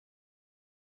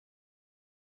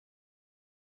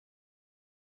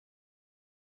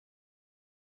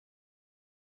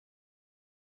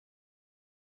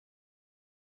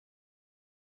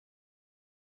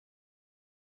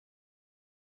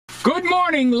Good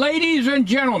morning, ladies and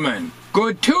gentlemen.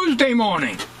 Good Tuesday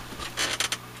morning.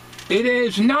 It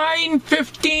is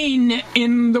 9:15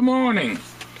 in the morning.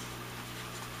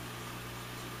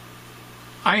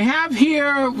 I have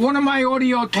here one of my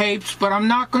audio tapes, but I'm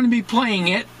not going to be playing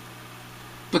it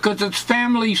because it's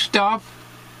family stuff.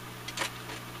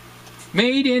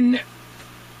 Made in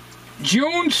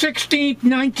June 16th,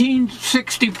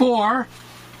 1964.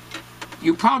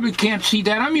 You probably can't see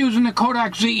that. I'm using the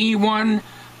Kodak ZE-1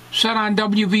 set on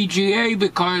WVGA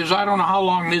because I don't know how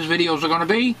long these videos are going to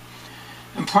be.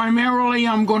 And primarily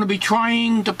I'm going to be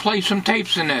trying to play some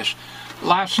tapes in this.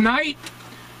 Last night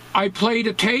I played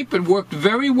a tape. It worked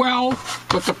very well,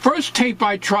 but the first tape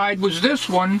I tried was this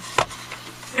one,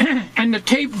 and the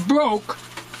tape broke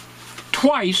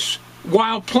twice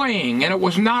while playing, and it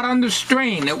was not under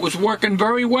strain. It was working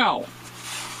very well,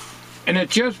 and it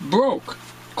just broke.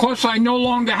 Of course, I no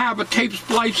longer have a tape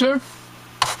splicer,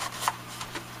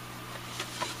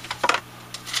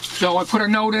 so I put a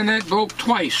note in it. Broke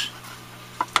twice.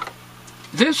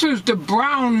 This is the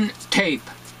brown tape.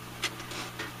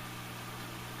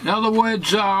 In other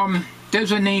words,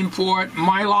 there's a name for it,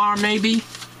 Mylar maybe.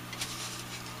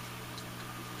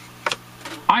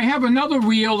 I have another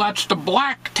reel that's the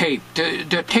black tape.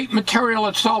 The tape material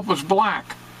itself was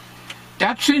black.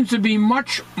 That seems to be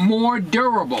much more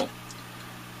durable.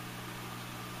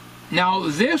 Now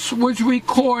this was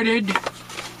recorded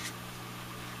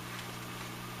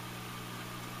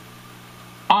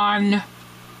on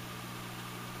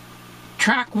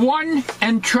track 1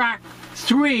 and track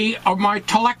 3 of my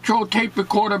Telectro tape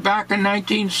recorder back in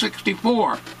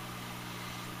 1964.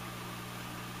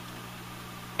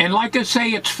 And like I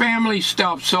say, it's family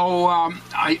stuff, so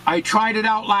I tried it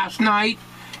out last night.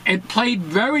 It played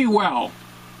very well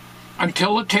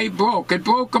until the tape broke. It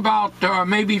broke about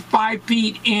maybe 5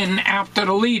 feet in after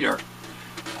the leader.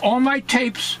 All my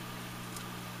tapes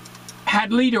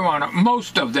had leader on it,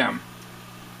 most of them.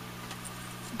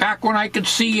 Back when I could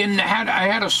see and I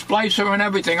had a splicer and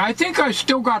everything. I think I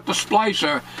still got the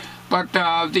splicer, but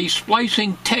the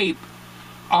splicing tape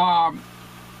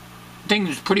thing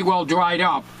is pretty well dried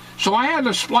up. So I had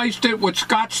to splice it with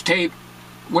Scotch tape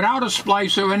without a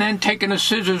splicer, and then taking the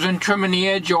scissors and trimming the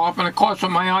edge off. And of course,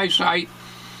 with my eyesight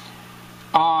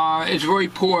is very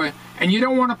poor, and you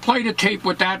don't want to play the tape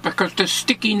with that because the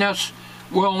stickiness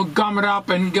will gum it up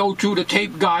and go through the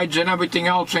tape guides and everything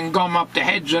else and gum up the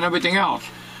heads and everything else.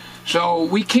 So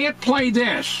we can't play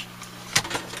this,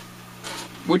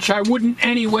 which I wouldn't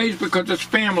anyways because it's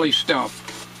family stuff.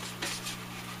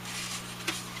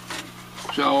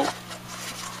 So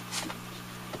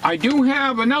I do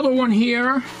have another one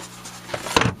here.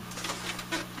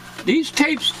 These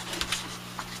tapes,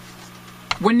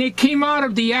 when they came out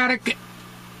of the attic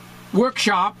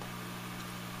workshop,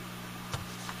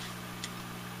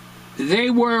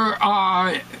 they were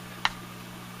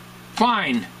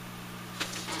fine.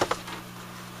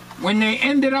 When they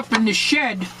ended up in the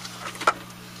shed,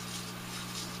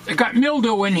 it got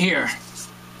mildew in here.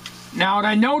 Now,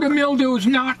 I know the mildew is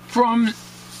not from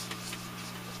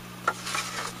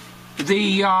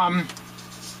the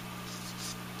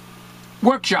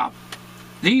workshop.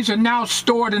 These are now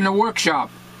stored in the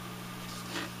workshop.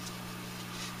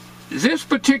 This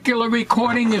particular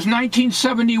recording is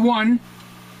 1971,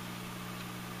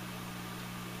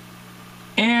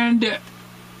 and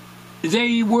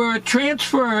they were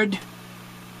transferred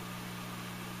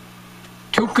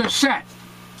to cassette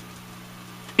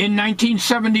in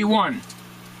 1971.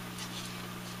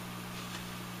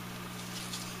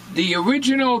 The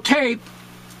original tape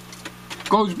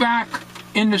goes back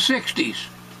in the 60s.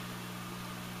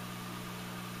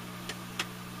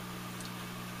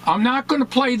 I'm not going to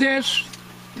play this.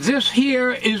 This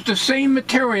here is the same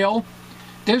material.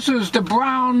 This is the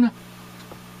brown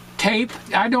tape.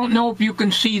 I don't know if you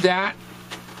can see that.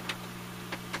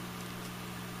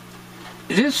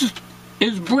 This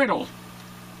is brittle.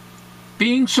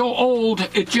 Being so old,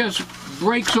 it just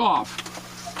breaks off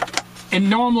in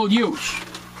normal use.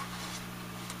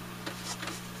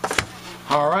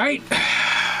 All right.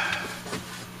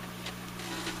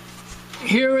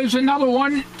 Here is another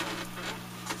one,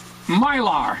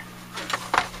 Mylar.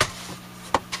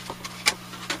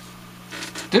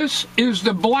 This is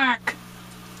the black.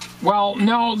 Well,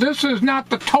 no, this is not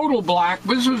the total black.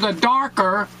 This is a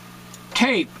darker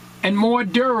tape and more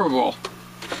durable.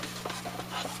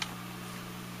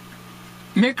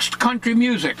 Mixed country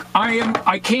music.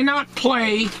 I cannot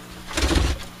play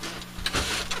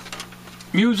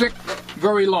music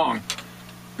very long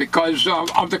because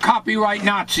of the copyright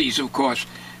Nazis, of course.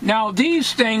 Now,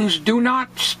 these things do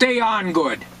not stay on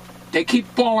good. They keep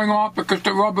falling off because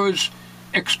the rubber's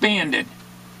expanded.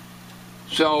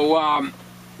 So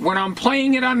when I'm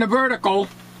playing it on the vertical,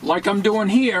 like I'm doing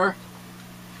here,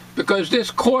 because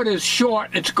this cord is short,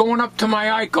 it's going up to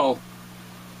my ICO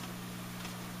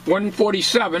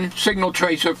 147 signal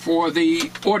tracer for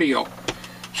the audio.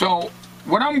 So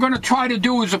what I'm going to try to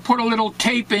do is to put a little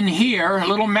tape in here, a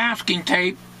little masking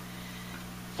tape,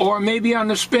 or maybe on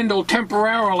the spindle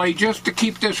temporarily, just to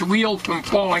keep this reel from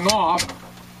falling off.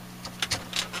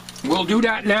 We'll do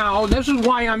that now. This is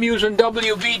why I'm using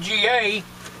WVGA,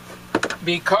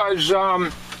 because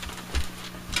of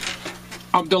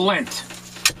the length.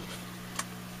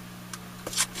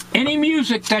 Any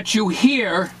music that you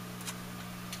hear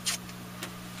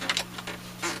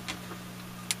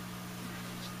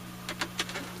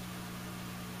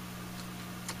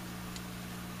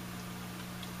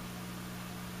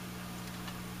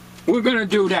we're going to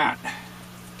do that,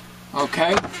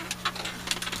 okay?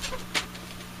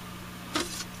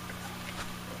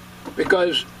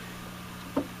 Because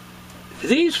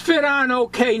these fit on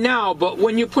okay now, but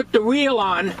when you put the reel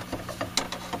on,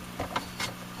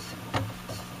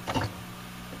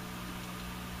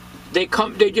 they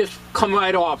just come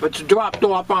right off. It's dropped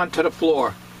off onto the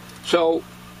floor. So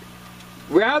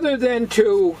rather than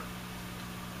to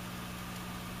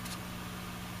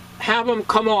have them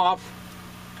come off,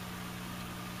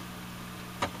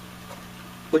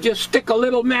 we'll just stick a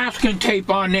little masking tape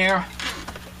on there,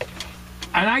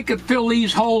 and I could fill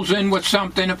these holes in with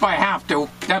something if I have to.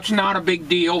 That's not a big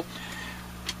deal.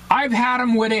 I've had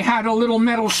them where they had a little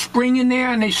metal spring in there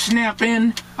and they snap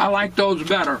in. I like those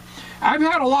better. I've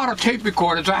had a lot of tape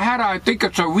recorders. I think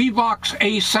it's a Revox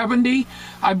A70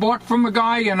 I bought from a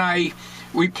guy, and I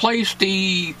replaced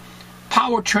the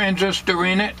power transistor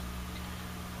in it.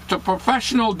 It's a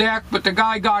professional deck, but the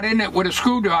guy got in it with a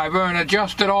screwdriver and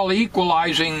adjusted all the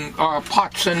equalizing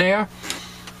pots in there.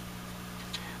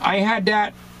 I had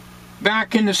that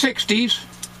back in the 60s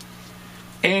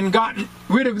and gotten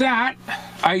rid of that.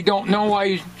 I don't know,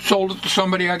 I sold it to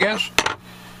somebody, I guess.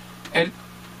 It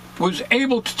was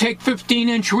able to take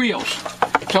 15-inch reels.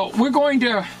 So we're going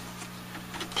to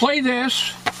play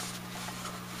this.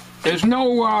 There's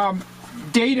no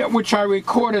date at which I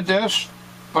recorded this,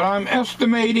 but I'm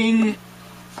estimating,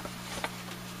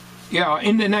 yeah,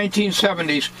 in the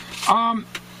 1970s.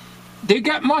 They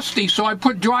get musty, so I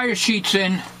put dryer sheets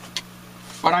in,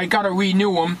 but I gotta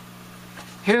renew them.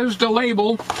 Here's the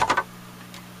label.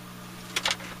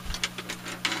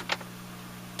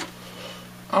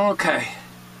 Okay,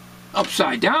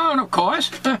 upside down, of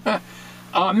course.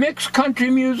 Mixed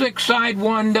country music, side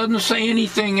 1, doesn't say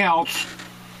anything else.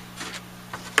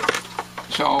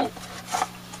 So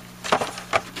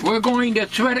we're going to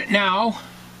thread it now.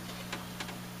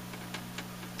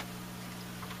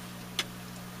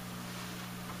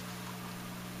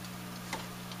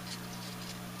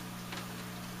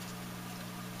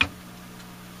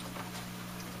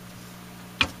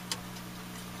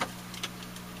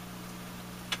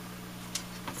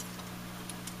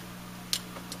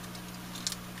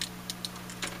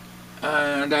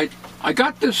 And I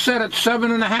got this set at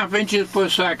 7.5 inches per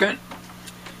second.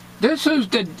 This is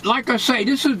the, like I say,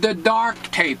 this is the dark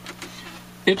tape.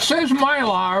 It says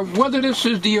Mylar. Whether this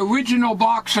is the original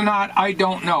box or not, I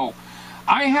don't know.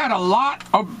 I had a lot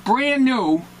of brand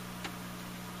new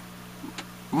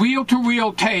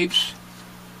reel-to-reel tapes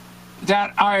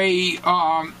that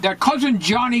that cousin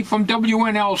Johnny from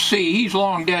WNLC, he's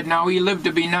long dead now, he lived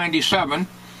to be 97.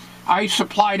 I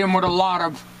supplied him with a lot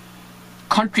of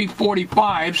country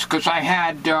 45s, because I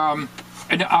had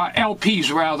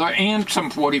LPs rather, and some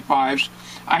 45s.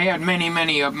 I had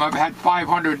many of them. I've had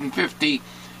 550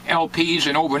 LPs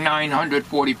and over 900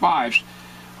 45s,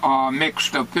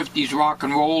 mixed of 50s rock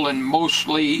and roll and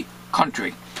mostly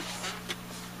country.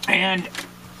 And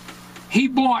he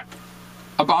bought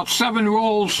about 7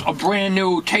 rolls of brand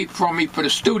new tape from me for the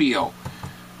studio.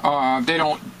 They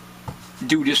don't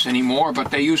do this anymore,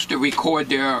 but they used to record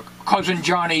their cousin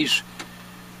Johnny's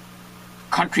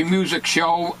country music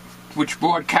show, which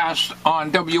broadcast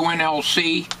on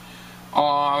WNLC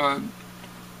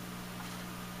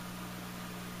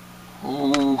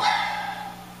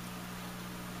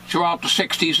throughout the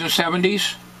 60s and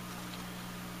 70s,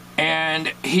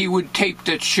 and he would tape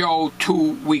that show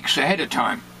 2 weeks ahead of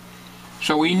time.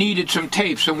 So he needed some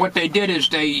tapes, and what they did is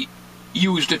they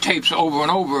used the tapes over and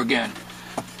over again.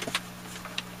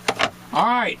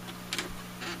 Alright,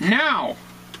 now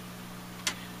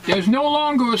there's no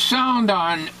longer a sound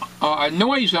on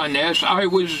noise on this. I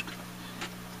was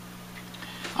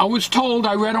told,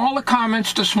 I read all the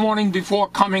comments this morning before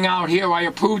coming out here. I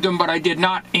approved them, but I did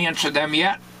not answer them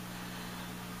yet.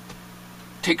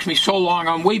 takes me so long.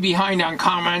 I'm way behind on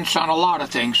comments on a lot of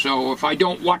things, so if I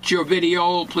don't watch your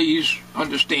video, please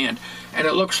understand. And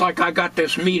it looks like I got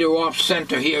this meter off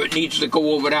center here. It needs to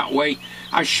go over that way.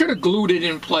 I should have glued it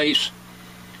in place,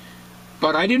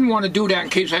 but I didn't want to do that in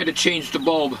case I had to change the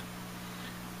bulb.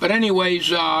 But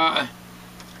anyways, I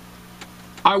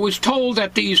was told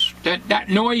that that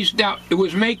noise that it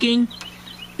was making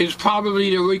is probably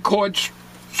the record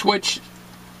switch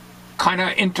kind of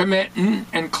intermittent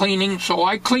and cleaning, so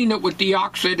I cleaned it with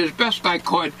Deoxit as best I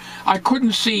could. I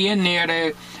couldn't see in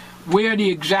there where the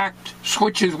exact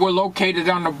switches were located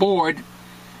on the board.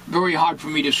 Very hard for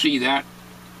me to see that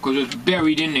because it's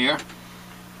buried in there.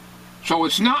 So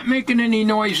it's not making any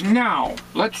noise now.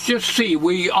 Let's just see.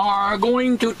 We are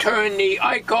going to turn the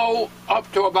ICO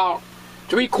up to about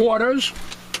 3/4.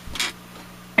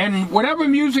 And whatever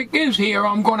music is here,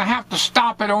 I'm going to have to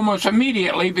stop it almost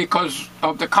immediately because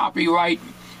of the copyright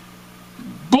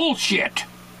bullshit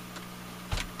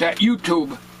that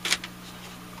YouTube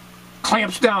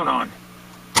clamps down on.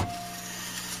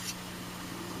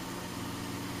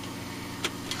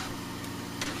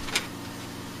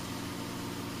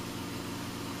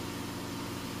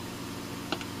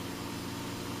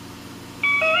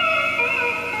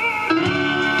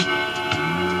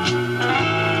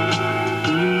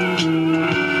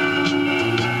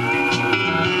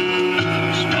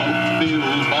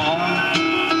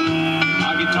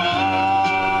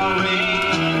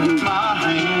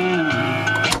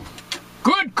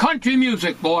 Country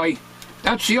music, boy.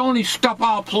 That's the only stuff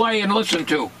I'll play and listen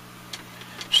to.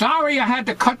 Sorry I had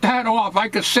to cut that off. I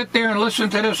could sit there and listen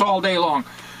to this all day long.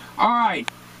 Alright,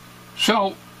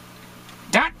 so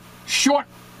that short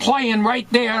playing right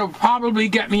there will probably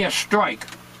get me a strike.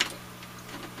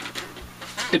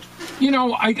 You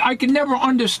know, I can never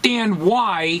understand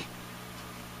why,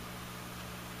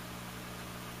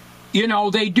 you know,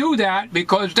 they do that,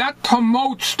 because that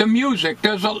promotes the music.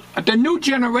 There's the new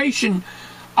generation.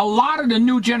 A lot of the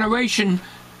new generation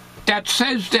that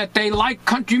says that they like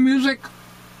country music,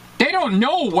 they don't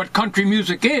know what country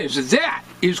music is. That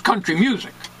is country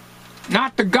music,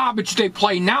 not the garbage they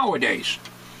play nowadays.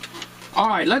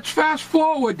 Alright, let's fast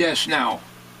forward this now.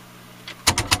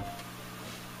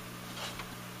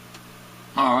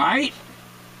 Alright.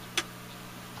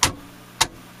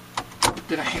 What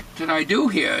the heck did I do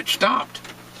here? It stopped.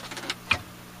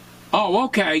 Oh,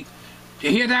 okay.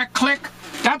 You hear that click?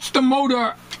 That's the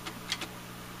motor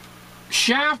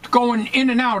shaft going in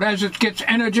and out as it gets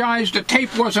energized. The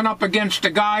tape wasn't up against the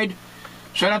guide,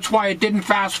 so that's why it didn't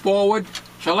fast forward.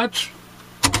 So let's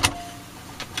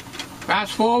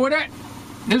fast forward it.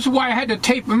 This is why I had to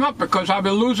tape them up, because I've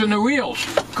been losing the reels,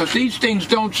 because these things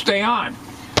don't stay on.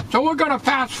 So we're going to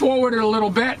fast forward it a little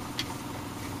bit.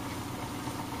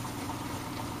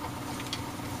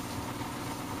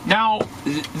 Now,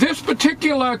 this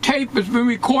particular tape has been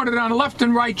recorded on left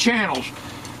and right channels.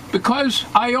 Because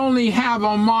I only have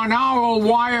a monaural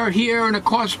wire here, and of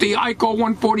course the ICO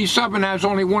 147 has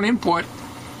only one input,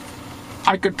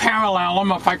 I could parallel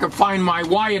them if I could find my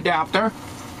Y adapter.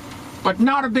 But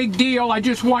not a big deal, I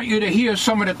just want you to hear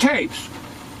some of the tapes.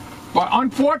 But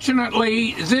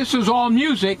unfortunately, this is all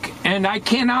music, and I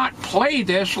cannot play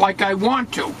this like I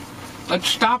want to. Let's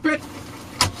stop it.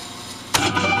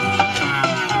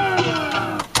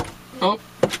 Oh,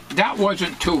 that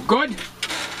wasn't too good.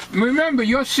 Remember,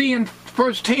 you're seeing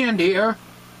firsthand here.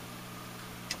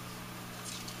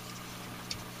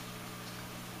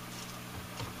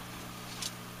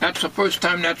 That's the first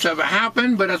time that's ever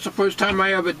happened, but that's the first time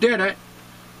I ever did it.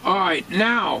 Alright,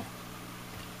 now.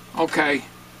 Okay.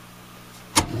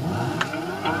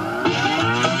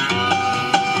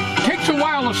 Takes a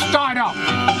while to start up.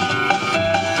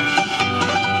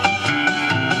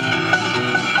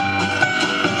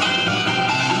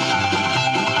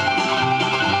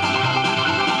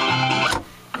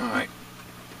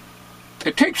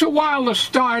 It takes a while to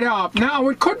start up. Now,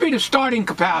 it could be the starting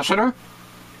capacitor.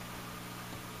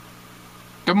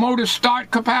 The motor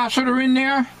start capacitor in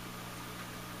there.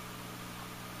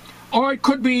 Or it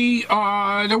could be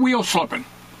the wheel slipping.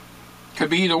 Could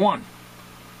be either one.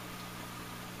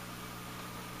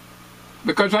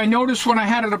 Because I noticed when I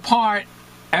had it apart,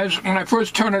 when I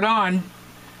first turned it on,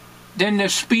 then the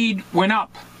speed went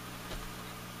up.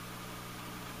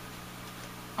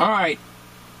 Alright.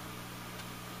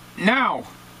 Now,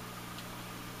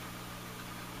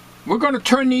 we're going to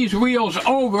turn these wheels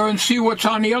over and see what's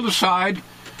on the other side,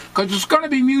 because it's going to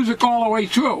be music all the way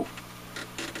through.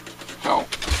 So,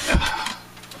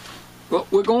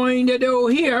 what we're going to do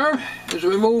here is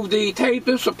remove the tape.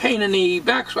 This is a pain in the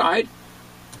backside,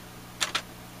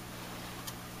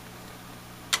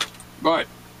 but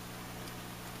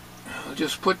I'll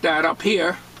just put that up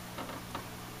here.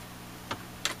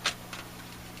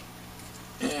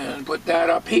 And put that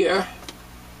up here.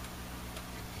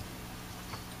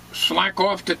 Slack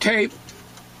off the tape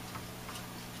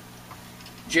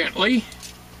gently.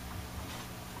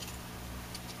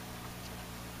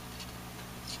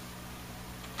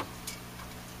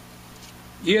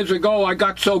 Years ago I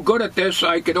got so good at this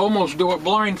I could almost do it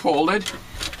blindfolded.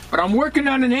 But I'm working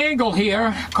on an angle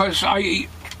here because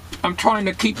I'm trying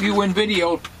to keep you in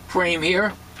video frame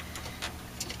here.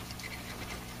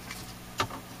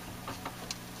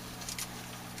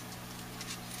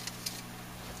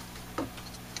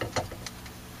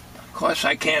 Of course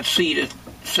I can't see to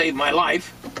save my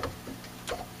life.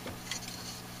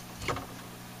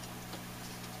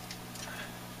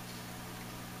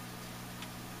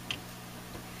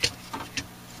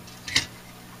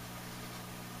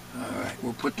 Alright,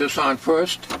 we'll put this on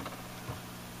first.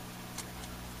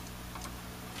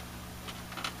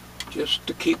 Just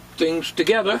to keep things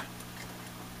together.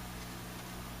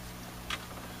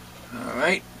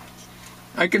 Alright.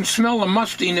 I can smell the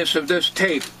mustiness of this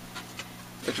tape.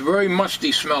 It's very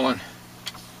musty smelling.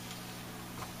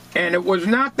 And it was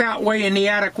not that way in the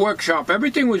attic workshop.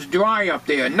 Everything was dry up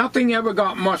there. Nothing ever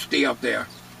got musty up there.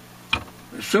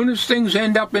 As soon as things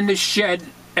end up in this shed,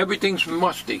 everything's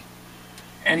musty.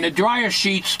 And the dryer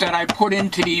sheets that I put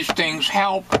into these things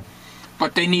help,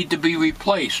 but they need to be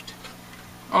replaced.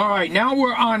 Alright, now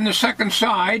we're on the second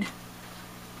side.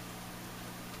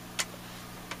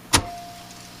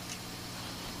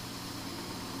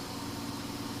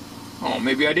 Oh,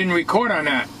 maybe I didn't record on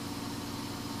that.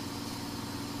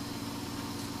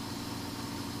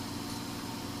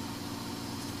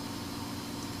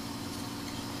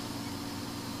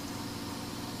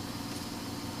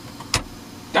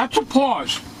 That's a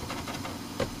pause.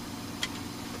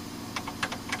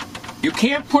 You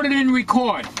can't put it in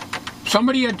record.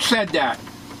 Somebody had said that.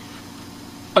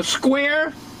 A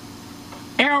square,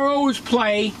 arrow is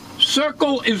play,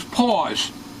 circle is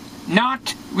pause,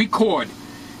 not record.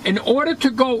 In order to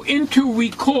go into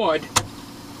record,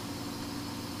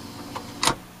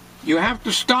 you have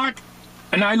to start,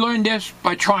 and I learned this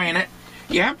by trying it,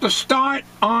 you have to start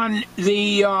on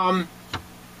the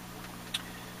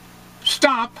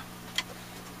stop,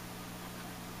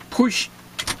 push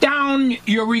down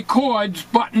your records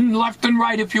button left and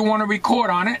right if you want to record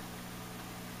on it,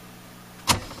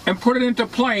 and put it into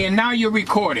play, and now you're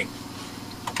recording.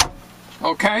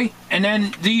 Okay? And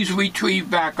then these retrieve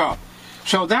back up.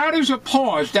 So that is a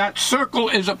pause. That circle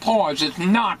is a pause. It's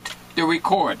not the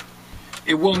record.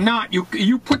 It will not,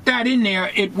 you put that in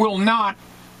there, it will not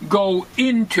go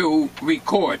into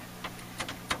record.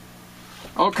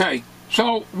 Okay,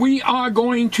 so we are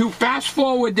going to fast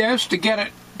forward this to get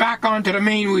it back onto the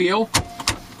main reel.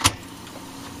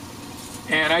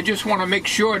 And I just want to make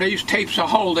sure these tapes are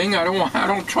holding. I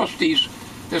don't trust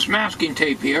this masking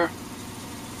tape here.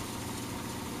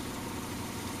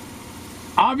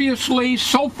 Obviously,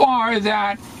 so far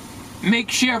that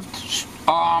makeshift,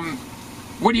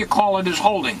 what do you call it, is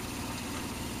holding.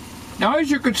 Now,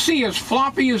 as you can see, as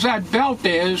floppy as that belt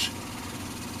is,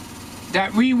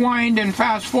 that rewind and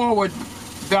fast forward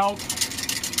belt,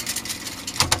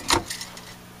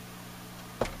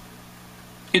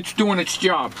 it's doing its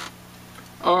job.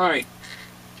 Alright,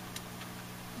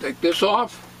 take this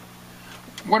off.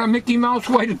 What a Mickey Mouse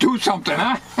way to do something,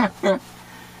 huh?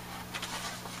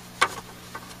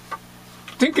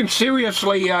 Thinking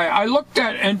seriously, I looked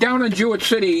at, and down in Jewett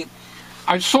City,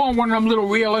 I saw one of them little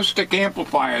realistic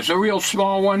amplifiers, the real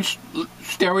small ones,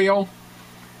 stereo.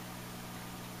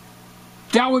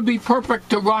 That would be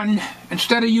perfect to run.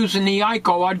 Instead of using the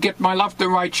ICO, I'd get my left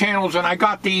and right channels, and I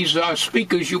got these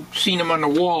speakers, you've seen them on the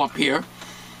wall up here.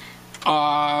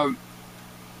 Those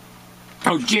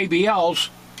JBLs,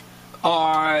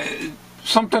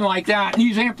 something like that. And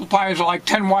these amplifiers are like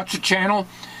 10 watts a channel.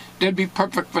 They'd be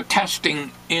perfect for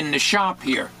testing in the shop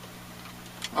here.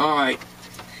 Alright,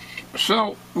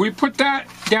 so we put that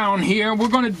down here. We're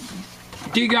going to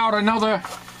dig out another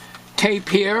tape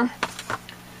here.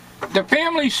 The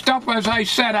family stuff, as I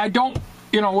said, I don't,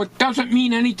 it doesn't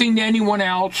mean anything to anyone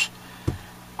else.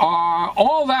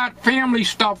 All that family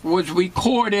stuff was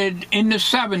recorded in the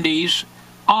 70s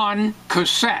on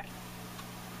cassette.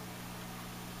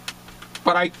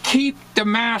 But I keep the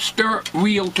master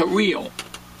reel to reel.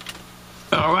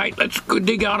 Alright, let's go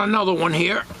dig out another one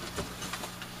here.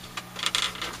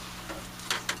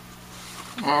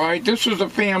 Alright, this is a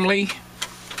family.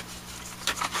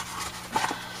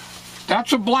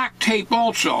 That's a black tape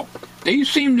also. These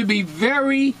seem to be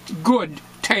very good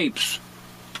tapes,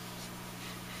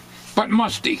 but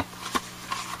musty.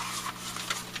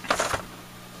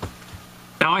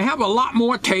 I have a lot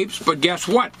more tapes, but guess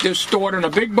what? They're stored in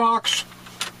a big box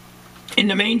in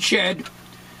the main shed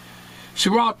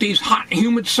throughout these hot and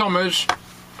humid summers,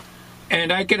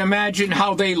 and I can imagine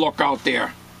how they look out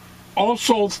there.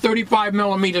 Also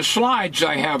 35mm slides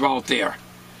I have out there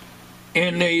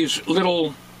in these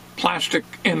little plastic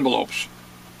envelopes.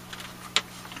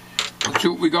 Let's see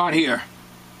what we got here.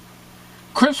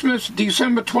 Christmas,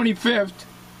 December 25th,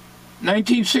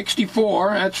 1964,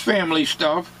 that's family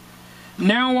stuff.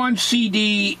 Now on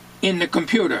CD in the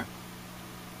computer.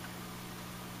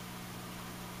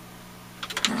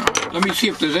 Let me see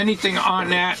if there's anything on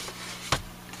that.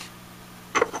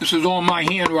 This is all my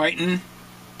handwriting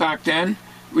back then.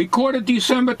 Recorded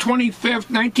December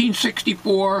 25th,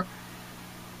 1964,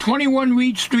 21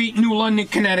 Reed Street, New London,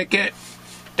 Connecticut.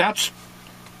 That's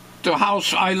the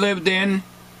house I lived in.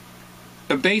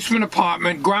 The basement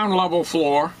apartment, ground level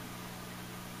floor.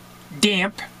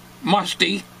 Damp,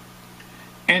 musty.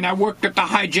 And I worked at the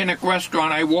hygienic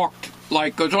restaurant. I walked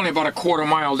like, it was only about a quarter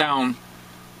mile down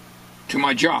to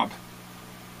my job.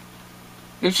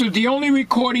 This is the only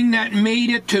recording that made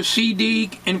it to CD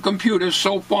and computers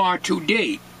so far to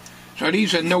date. So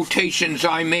these are notations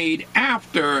I made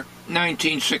after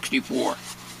 1964.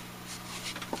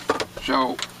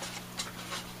 So,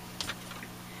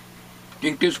 I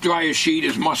think this dryer sheet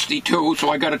is musty too, so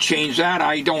I got to change that.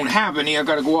 I don't have any. I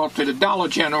got to go out to the Dollar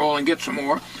General and get some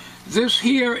more. This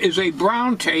here is a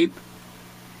brown tape.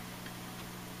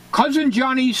 Cousin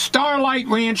Johnny's Starlight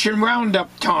Ranch and Roundup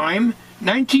Time,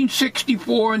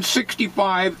 1964 and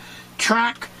 65,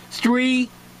 track 3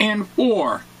 and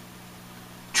 4.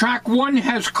 Track 1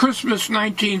 has Christmas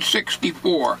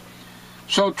 1964.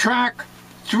 So track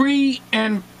 3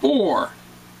 and 4.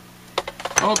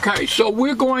 Okay, so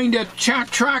we're going to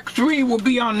track 3 will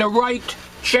be on the right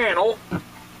channel.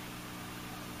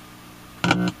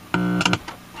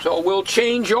 So we'll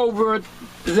change over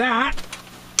that.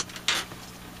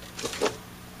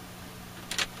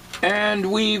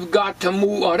 And we've got to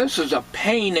move. Oh, this is a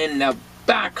pain in the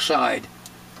backside.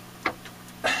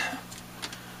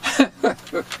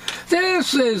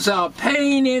 This is a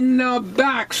pain in the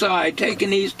backside, taking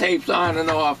these tapes on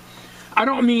and off. I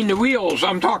don't mean the reels.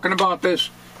 I'm talking about this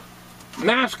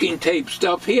masking tape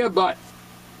stuff here, but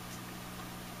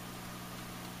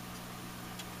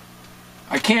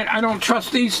I don't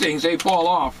trust these things. They fall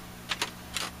off.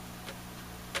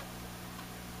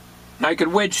 I could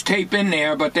wedge tape in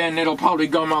there, but then it'll probably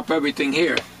gum up everything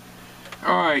here.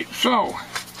 Alright, so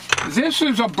this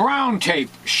is a brown tape,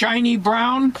 shiny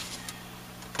brown,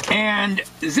 and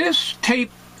this tape,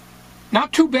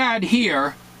 not too bad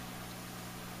here,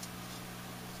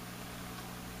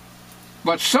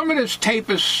 but some of this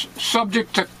tape is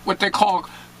subject to what they call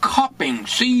cupping,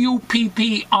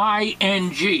 C-U-P-P-I-N-G,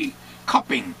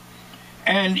 cupping.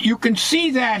 And you can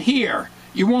see that here.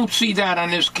 You won't see that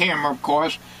on this camera, of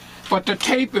course. But the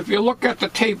tape, if you look at the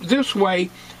tape this way,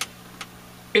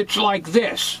 it's like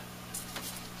this.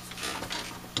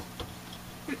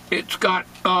 It's got,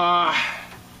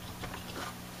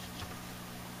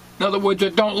 in other words,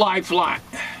 it don't lie flat.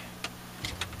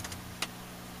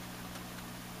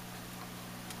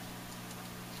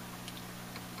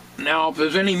 Now, if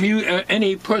there's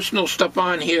any personal stuff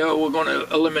on here, we're going to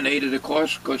eliminate it, of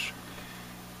course, because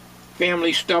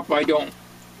family stuff I don't.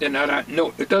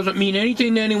 No, it doesn't mean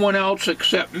anything to anyone else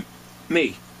except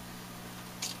me.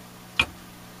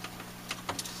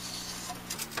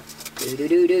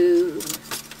 Do-do-do-do.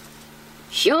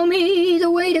 Show me the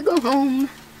way to go home.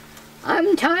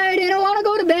 I'm tired and I want to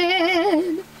go to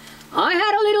bed. I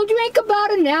had a little drink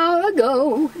about an hour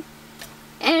ago,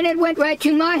 and it went right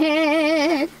to my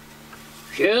head.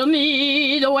 Show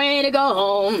me the way to go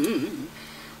home.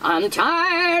 I'm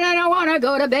tired and I want to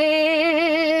go to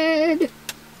bed.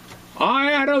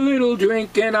 I had a little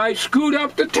drink and I screwed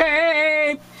up the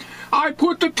tape. I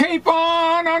put the tape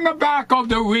on the back of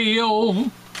the reel.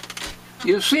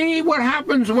 You see what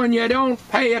happens when you don't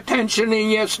pay attention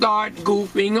and you start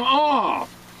goofing off.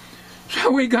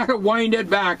 So we got to wind it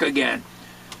back again.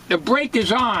 The brake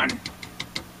is on.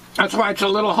 That's why it's a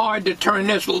little hard to turn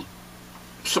this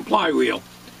supply reel.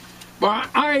 But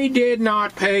I did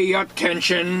not pay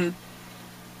attention.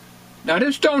 Now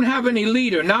this don't have any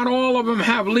leader. Not all of them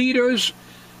have leaders.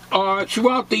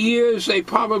 Throughout the years they've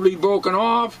probably broken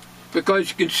off, because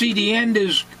you can see the end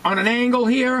is on an angle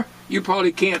here. You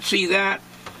probably can't see that.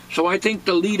 So I think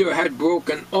the leader had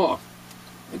broken off.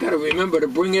 I got to remember to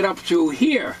bring it up to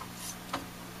here.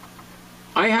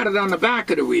 I had it on the back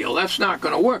of the reel. That's not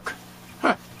going to work.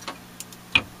 Huh.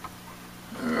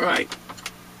 All right.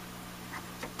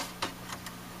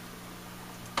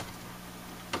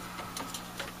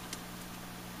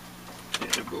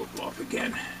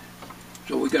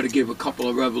 give a couple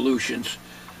of revolutions.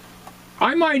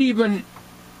 I might even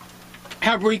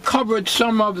have recovered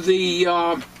some of the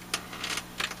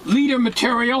leader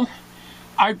material.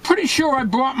 I'm pretty sure I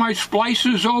brought my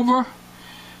splicers over,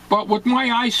 but with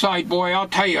my eyesight, boy, I'll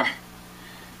tell you,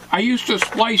 I used to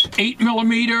splice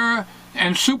 8mm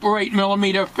and Super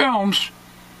 8mm films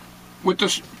with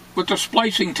the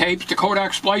splicing tapes, the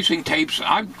Kodak splicing tapes.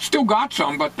 I've still got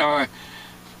some, but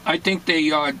I think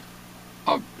they are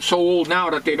so old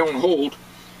now that they don't hold.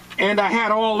 And I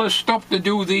had all this stuff to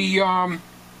do the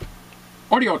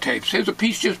audio tapes. Here's a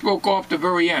piece just broke off the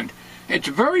very end. It's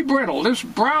very brittle. This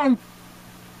brown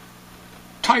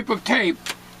type of tape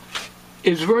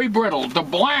is very brittle. The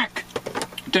black,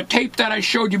 the tape that I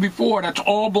showed you before, that's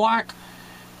all black,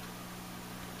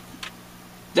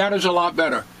 that is a lot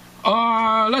better.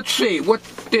 Let's see, what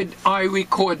did I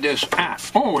record this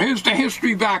at? Oh, here's the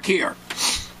history back here.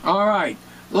 Alright,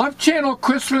 left channel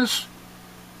Christmas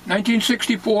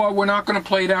 1964, we're not going to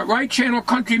play that. Right channel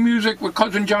country music with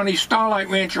Cousin Johnny's Starlight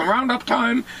Ranch and Roundup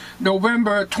Time,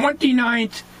 November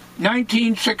 29th,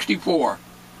 1964.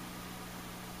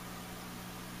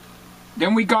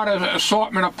 Then we got an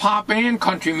assortment of pop and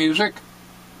country music,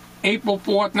 April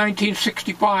 4th,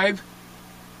 1965,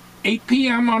 8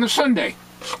 p.m. on a Sunday.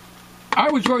 I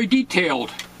was very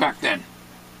detailed back then.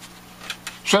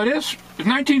 So this is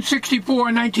 1964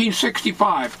 and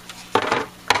 1965.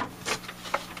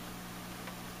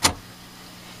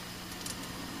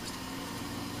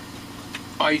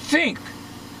 I think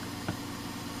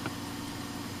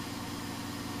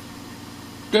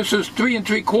this is 3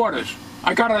 3/4.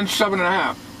 I got it on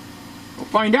 7.5. We'll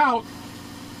find out.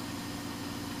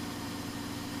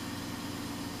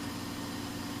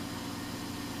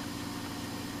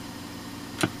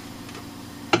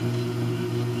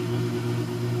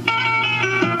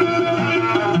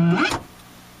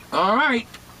 All right,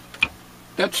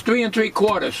 that's 3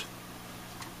 3/4.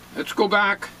 Let's go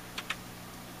back.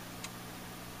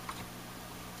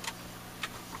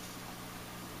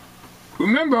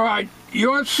 Remember,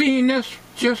 you're seeing this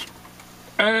just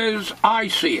as I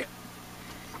see it.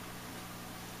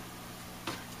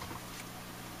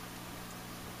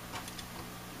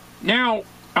 Now,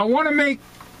 I want to make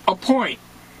a point.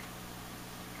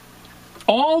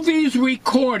 All these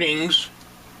recordings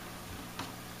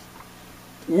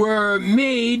were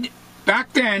made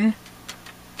back then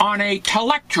on a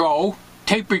Telectro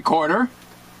tape recorder,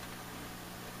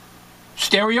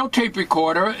 stereo tape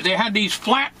recorder. They had these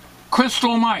flat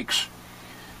crystal mics.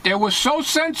 They were so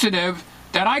sensitive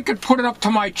that I could put it up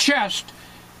to my chest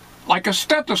like a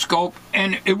stethoscope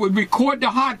and it would record the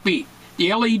heartbeat.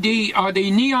 The LED or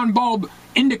the neon bulb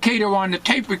indicator on the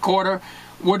tape recorder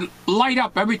would light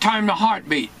up every time the heart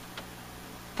beat.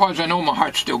 As far as I know, my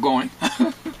heart's still going.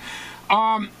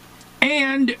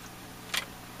 And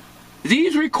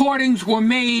these recordings were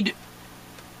made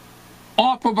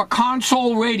off of a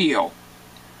console radio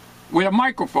with a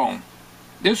microphone.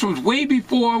 This was way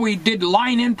before we did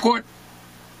line input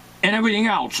and everything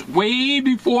else, way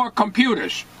before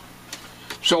computers.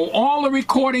 So all the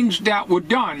recordings that were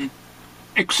done,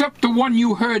 except the one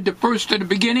you heard the first at the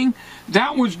beginning,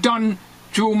 that was done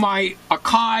through my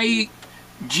Akai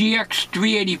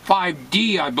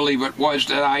GX385D, I believe it was,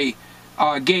 that I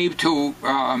gave to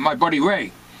my buddy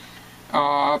Ray.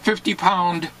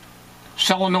 50-pound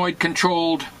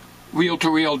solenoid-controlled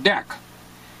reel-to-reel deck.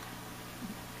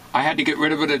 I had to get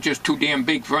rid of it. It's just too damn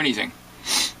big for anything.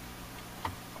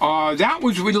 That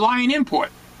was with line input.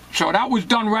 So that was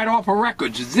done right off of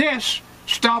records. This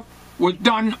stuff was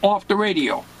done off the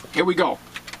radio. Here we go.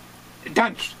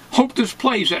 Hope this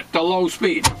plays at the low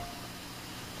speed.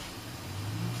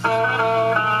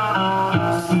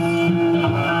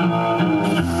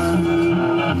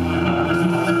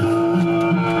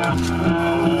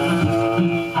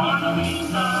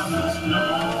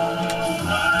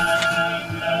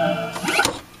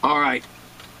 Alright.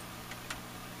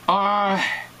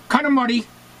 Kind of muddy.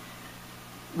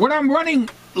 When I'm running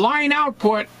line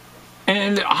output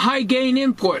and high gain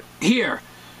input here,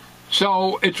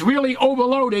 so it's really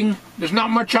overloading. There's not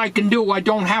much I can do. I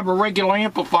don't have a regular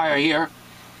amplifier here.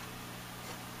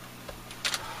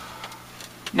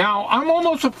 Now, I'm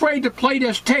almost afraid to play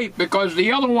this tape because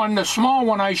the other one, the small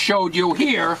one I showed you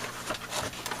here,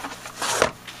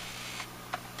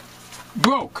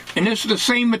 broke. And this is the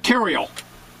same material.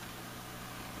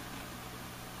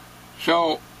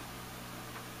 So,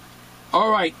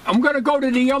 alright, I'm going to go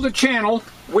to the other channel,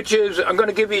 which is, I'm going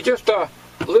to give you just a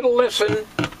little listen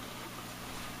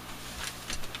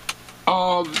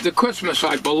of the Christmas,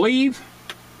 I believe.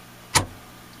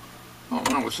 Oh,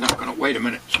 no, it's not going to, wait a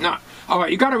minute, it's not.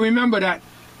 Alright, you got to remember that,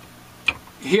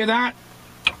 hear that?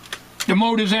 the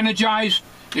motor's energized,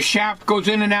 the shaft goes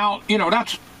in and out. You know,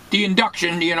 that's the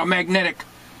induction, you know, magnetic.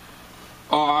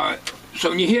 So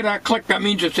when you hear that click, that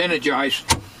means it's energized.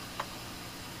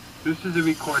 This is a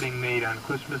recording made on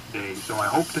Christmas Day, so I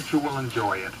hope that you will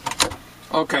enjoy it.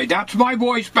 Okay, that's my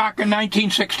voice back in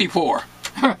 1964.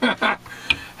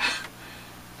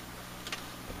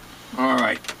 All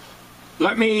right,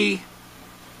 let me...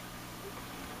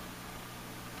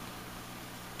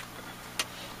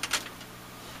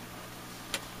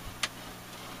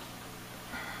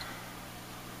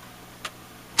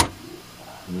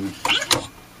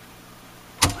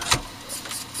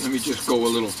 Let me just go a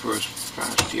little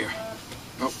fast here.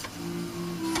 Oh.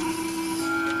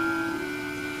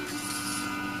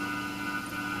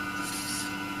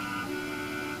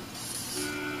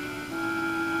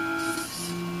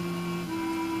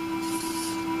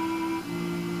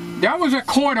 That was a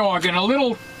chord organ, a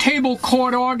little table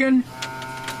chord organ.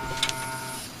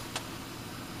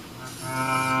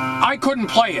 I couldn't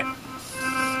play it.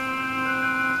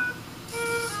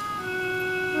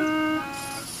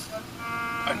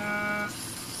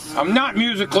 I'm not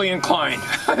musically inclined.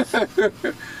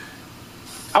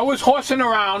 I was horsing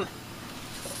around,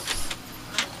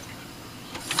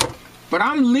 but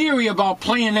I'm leery about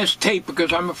playing this tape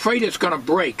because I'm afraid it's going to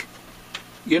break.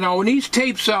 You know, and these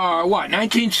tapes are, what,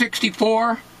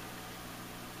 1964?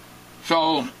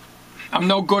 So, I'm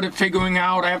no good at figuring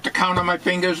out. I have to count on my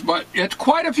fingers, but it's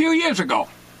quite a few years ago.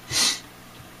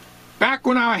 Back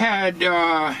when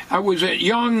I was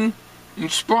young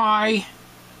and spry,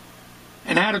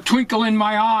 and had a twinkle in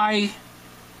my eye,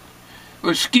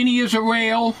 was skinny as a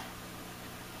rail,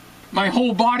 my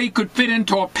whole body could fit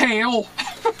into a pail.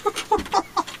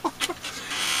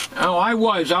 Oh, I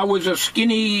was a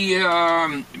skinny,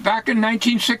 back in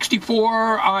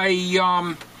 1964,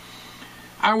 I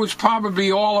was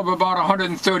probably all of about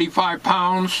 135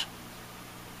 pounds.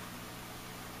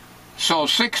 So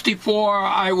 64,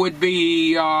 I would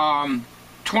be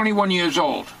 21 years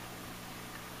old.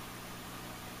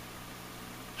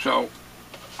 So,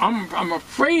 I'm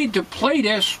afraid to play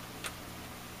this.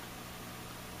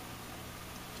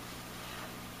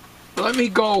 Let me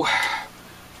go.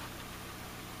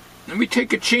 Let me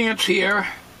take a chance here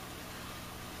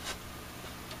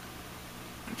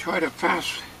and try to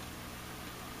fast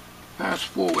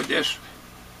forward this.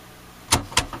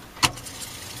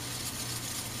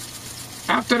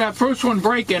 After that first one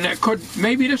breaking,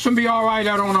 maybe this will be all right.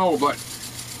 I don't know, but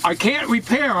I can't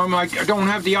repair them. I don't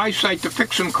have the eyesight to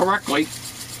fix them correctly.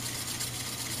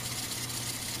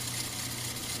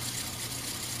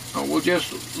 So we'll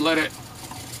just let it.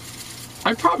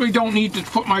 I probably don't need to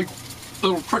put my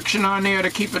little friction on there to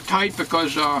keep it tight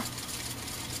because,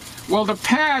 well, the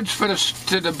pads for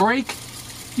the brake,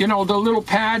 you know, the little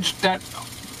pads that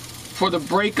for the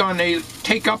brake on the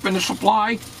take up in the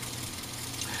supply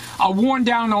are worn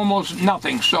down to almost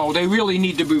nothing, so they really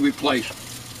need to be replaced.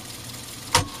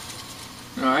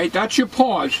 All right, that's your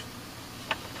pause.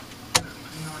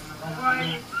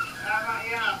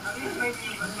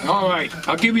 All right,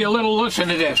 I'll give you a little listen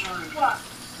to this.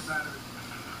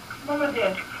 What was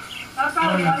this?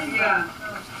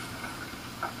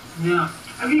 Yeah.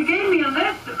 If you gave me a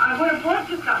list, I would have bought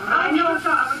you something. I know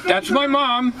something. That's my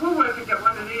mom. Who would have get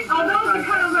one of these? Oh, those are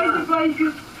kind of razor blades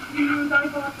you use. I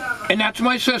bought them. And that's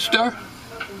my sister.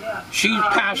 She's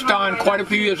passed on quite a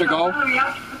few years ago. We were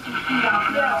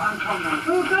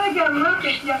going to get a look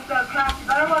at just plastic,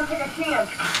 but I don't want to take a chance.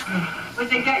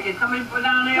 What'd they get you? Somebody put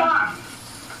down there?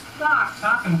 Socks.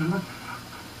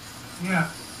 Yeah.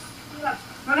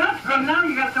 Well, that's good. Now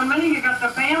you got so many. You got the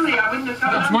family. I wouldn't have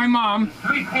thought. That's my mom.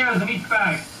 3 pairs in each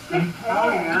bag.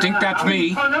 I think that's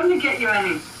me. I told them to get you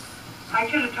any. I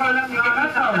should have told them to get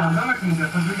you some. Mama can get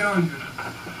them. We can always use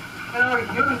them. We can always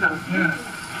use them. Yeah.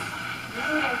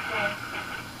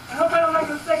 I hope I don't make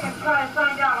a mistake and try and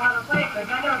find out how to play it, because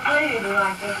I never played anything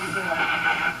like this before.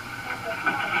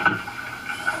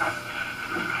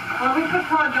 Well, we put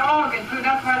towards the organ too.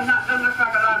 That's why it doesn't look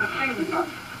like a lot of things.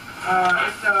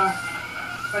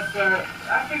 But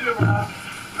I figure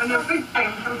when they're big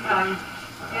things sometimes,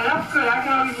 yeah, that's good. I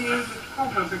can always use the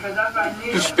scooper because that's what I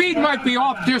need. The speed might be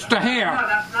off just a hair. Oh,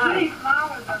 that's nice.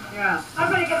 Yeah.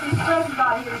 I'm going to get these presents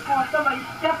out here before somebody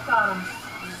steps on them.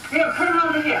 Here, put them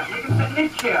over here. You can sit in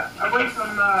this chair, away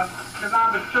from the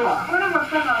barber store. Put them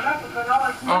on that because all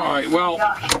it's All right, well,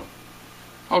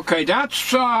 okay,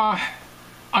 that's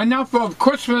enough of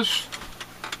Christmas.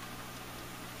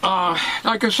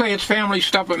 Like I say, it's family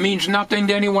stuff. It means nothing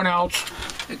to anyone else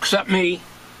except me.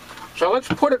 So let's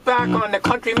put it back on the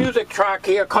country music track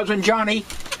here, Cousin Johnny.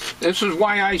 This is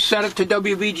why I set it to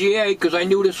WVGA, because I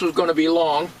knew this was going to be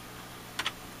long.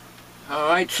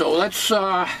 Alright, so let's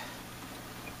swap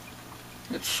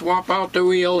out the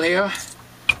reel here.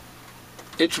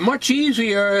 It's much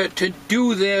easier to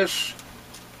do this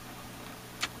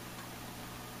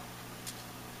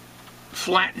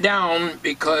flat down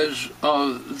because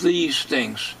of these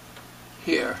things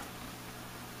here.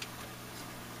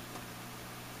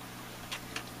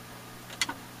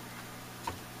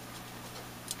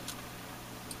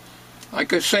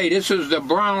 Like I say, this is the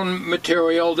brown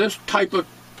material. This type of,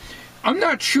 I'm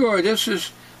not sure, this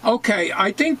is, okay,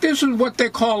 I think this is what they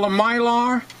call a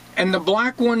mylar, and the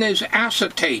black one is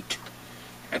acetate.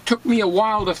 It took me a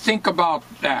while to think about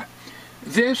that.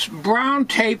 This brown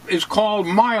tape is called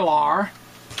mylar.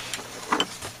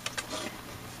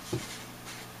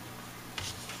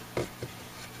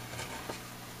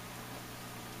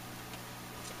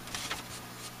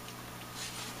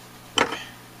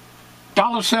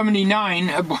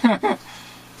 $1.79.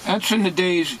 That's in the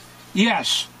days.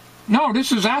 Yes. No,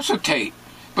 this is acetate.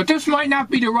 But this might not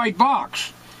be the right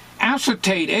box.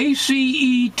 Acetate.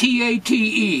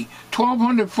 A-C-E-T-A-T-E.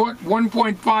 1200 foot,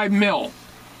 1.5 mil.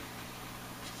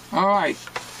 Alright.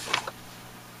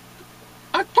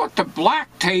 I thought the black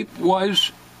tape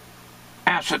was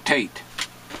acetate.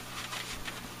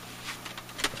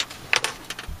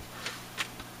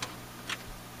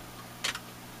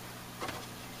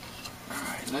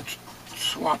 Alright, let's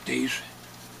swap these.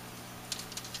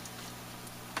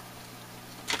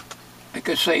 Like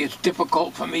I say, it's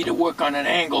difficult for me to work on an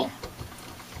angle.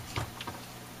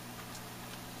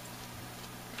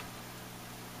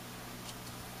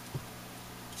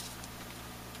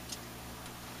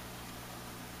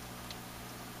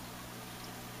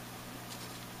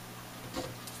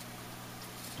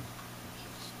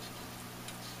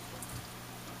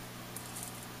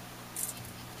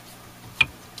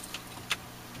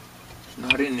 It's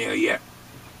not in there yet.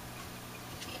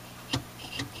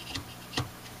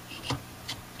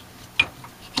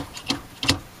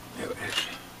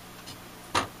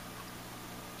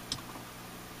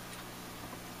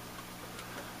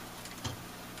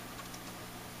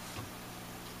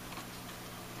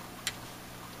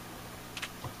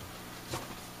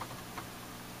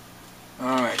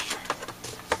 Alright,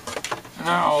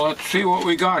 now let's see what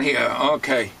we got here.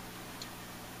 Okay.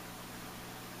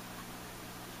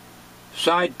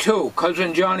 Side 2,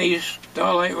 Cousin Johnny's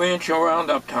Starlight Rancho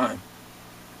Roundup Time.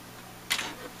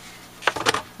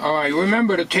 Alright,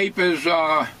 remember the tape is,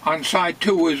 on side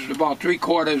 2 is about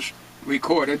 3/4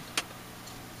 recorded.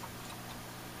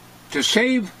 To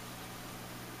save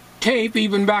tape,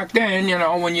 even back then, you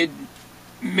know, when you're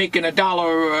making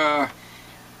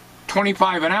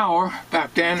 $1.25 an hour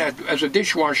back then as a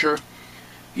dishwasher,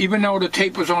 even though the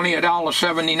tape was only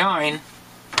 $1.79,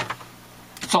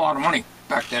 it's a lot of money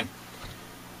back then.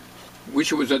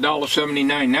 Wish it was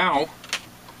 $1.79 now.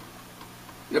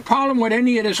 The problem with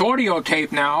any of this audio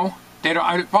tape now, they don't,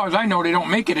 as far as I know, they don't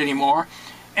make it anymore,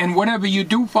 and whatever you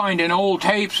do find in old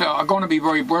tapes are going to be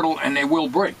very brittle and they will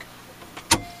break.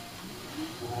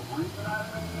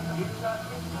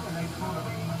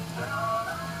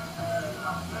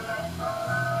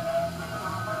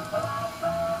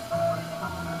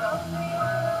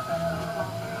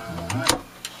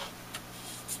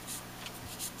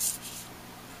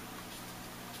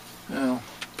 Well,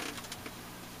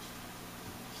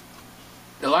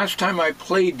 the last time I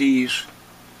played these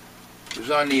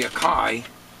was on the Akai.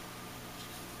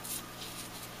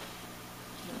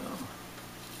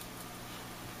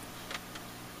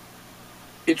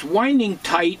 It's winding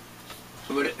tight,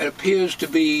 but it appears to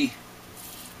be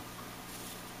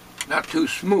not too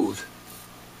smooth.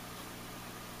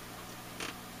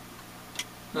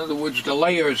 In other words, the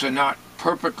layers are not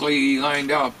perfectly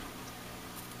lined up,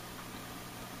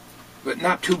 but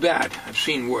not too bad. I've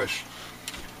seen worse.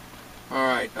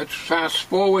 Alright, let's fast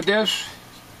forward this.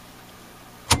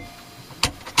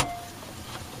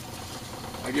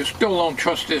 I just still don't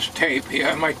trust this tape here.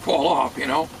 It might fall off, you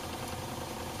know.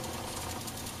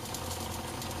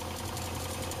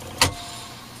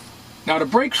 Now the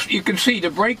brakes, you can see the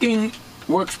braking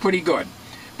works pretty good,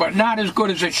 but not as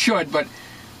good as it should. But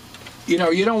you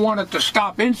know, you don't want it to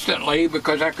stop instantly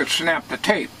because that could snap the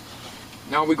tape.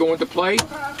 Now we go into play.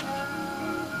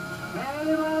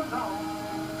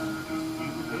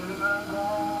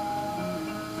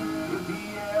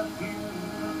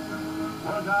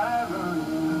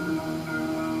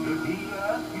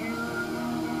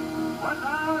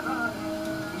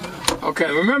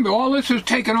 Okay, remember, all this is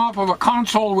taken off of a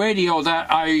console radio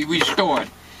that I restored.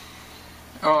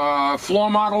 Floor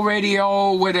model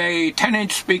radio with a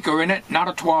 10-inch speaker in it, not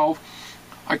a 12.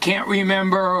 I can't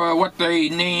remember what the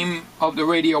name of the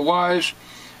radio was.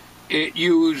 it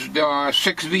used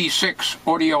 6V6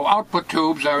 audio output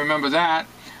tubes. I remember that.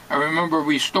 I remember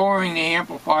restoring the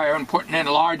amplifier and putting in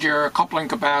larger coupling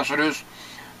capacitors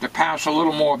to pass a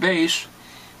little more bass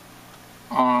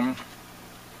on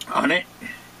it.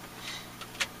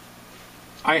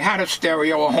 I had a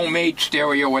stereo, a homemade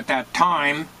stereo at that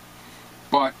time,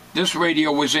 but this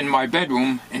radio was in my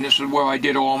bedroom, and this is where I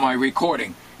did all my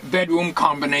recording. Bedroom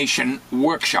combination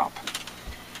workshop.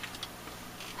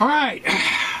 Alright,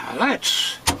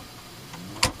 let's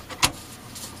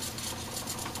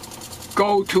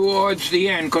go towards the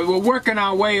end, because we're working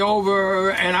our way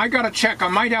over, and I gotta check, I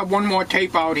might have one more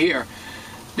tape out here.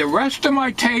 The rest of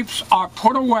my tapes are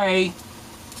put away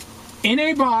in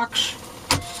a box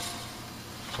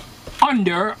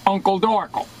under Uncle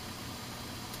Dorkle.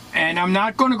 And I'm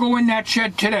not going to go in that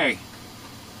shed today.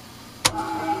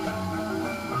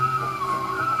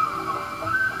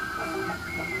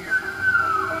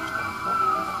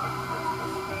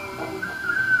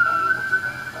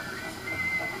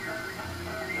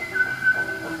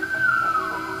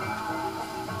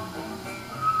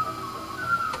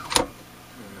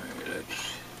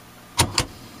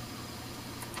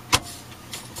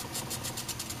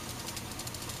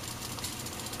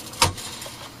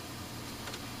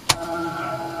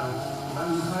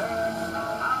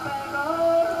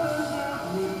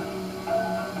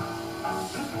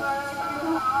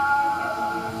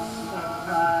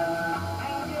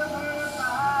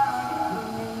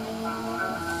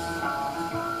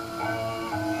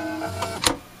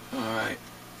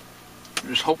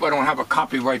 Just hope I don't have a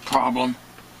copyright problem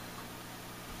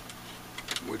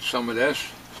with some of this.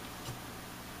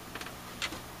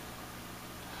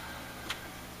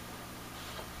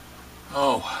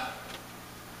 Oh.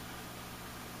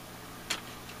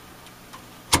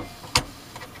 A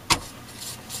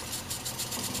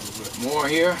little bit more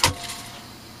here.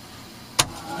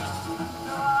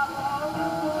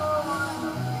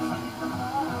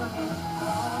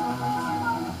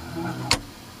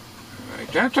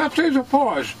 There's a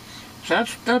pause.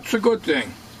 That's a good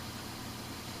thing.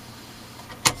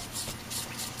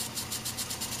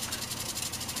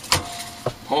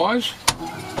 Pause.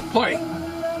 Play.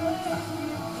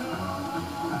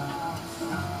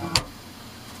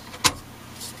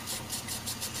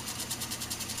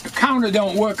 The counter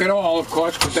don't work at all, of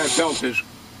course, because that belt is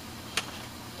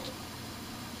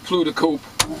flew the coop.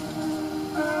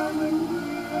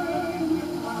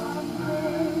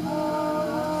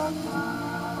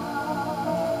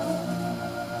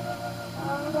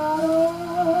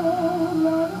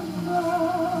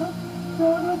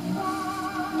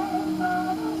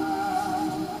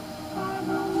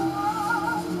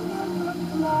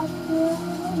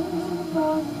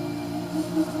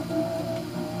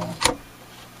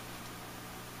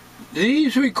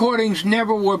 These recordings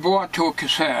never were brought to a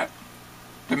cassette,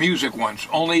 the music ones,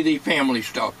 only the family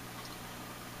stuff.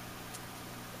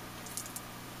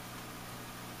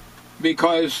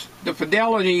 Because the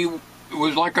fidelity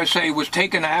was, like I say, was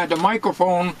taken. I had the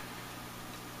microphone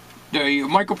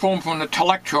from the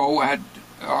Telectro.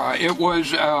 It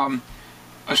was a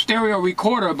stereo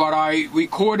recorder, but I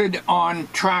recorded on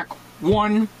track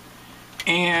 1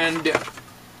 and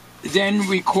then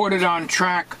recorded on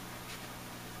track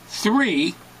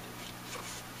 3,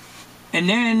 and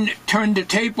then turned the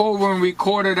tape over and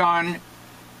recorded on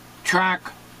track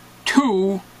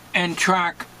 2 and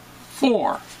track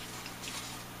 4,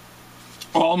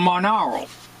 all monaural.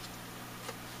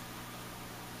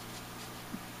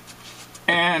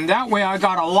 And that way I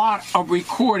got a lot of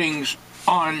recordings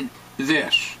on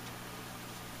this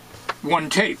one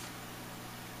tape.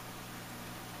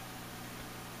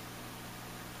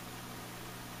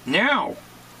 Now,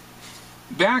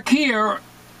 back here,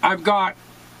 I've got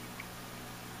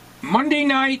Monday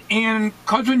Night and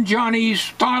Cousin Johnny's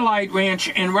Starlight Ranch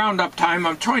and Roundup Time.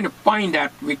 I'm trying to find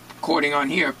that recording on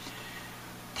here.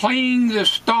 Playing the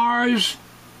stars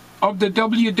of the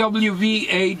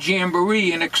WWVA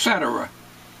Jamboree and etc.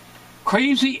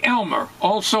 Crazy Elmer,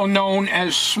 also known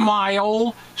as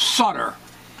Smile Sutter.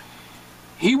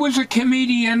 He was a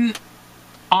comedian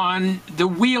on the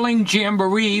Wheeling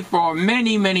Jamboree for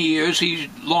many, many years. He's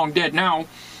long dead now.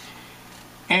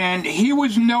 And he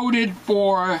was noted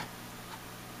for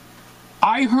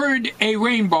I Heard a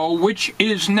Rainbow, which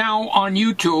is now on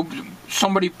YouTube.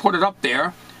 Somebody put it up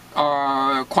there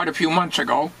quite a few months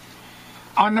ago.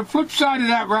 On the flip side of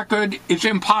that record, it's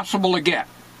impossible to get.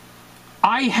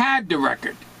 I had the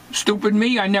record. Stupid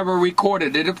me, I never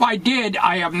recorded it. If I did,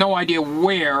 I have no idea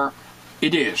where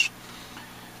it is.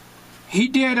 He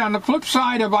did, on the flip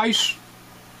side of I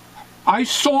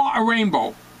Saw a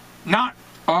Rainbow. Not,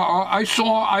 I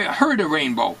Heard a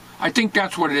Rainbow. I think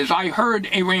that's what it is. I heard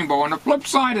a rainbow. And the flip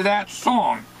side of that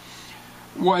song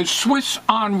was Swiss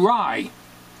on Rye.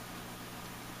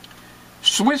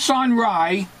 Swiss on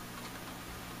Rye.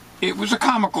 It was a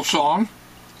comical song.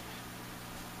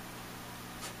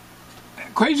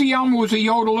 Crazy Elmer was a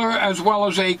yodeler as well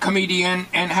as a comedian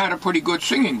and had a pretty good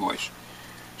singing voice.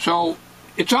 So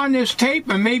it's on this tape,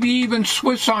 and maybe even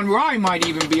Swiss on Rye might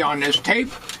even be on this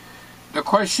tape. The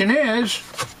question is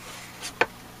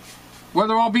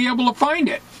whether I'll be able to find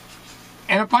it.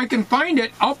 And if I can find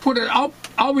it, I'll put it up.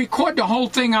 I'll record the whole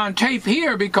thing on tape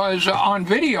here, because on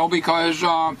video, because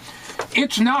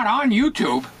it's not on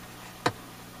YouTube.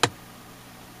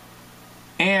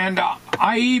 And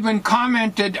I even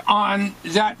commented on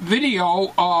that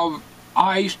video of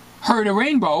I Heard a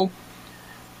Rainbow.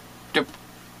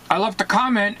 I left a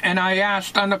comment and I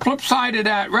asked, on the flip side of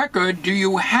that record, do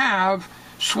you have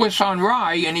Swiss on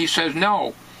Rye? And he says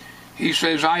no. He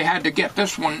says, I had to get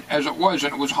this one as it was,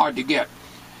 and it was hard to get.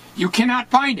 You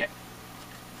cannot find it.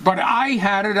 But I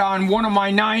had it on one of my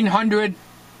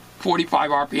 945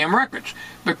 RPM records,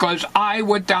 because I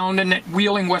went down to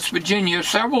Wheeling, West Virginia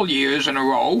several years in a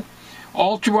row,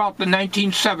 all throughout the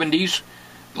 1970s.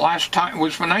 Last time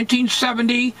was from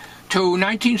 1970 to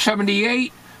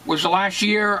 1978 was the last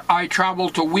year I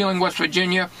traveled to Wheeling, West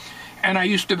Virginia, and I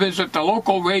used to visit the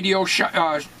local radio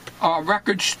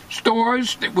record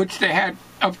stores, which they had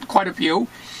quite a few,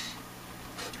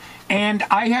 and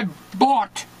I had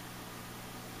bought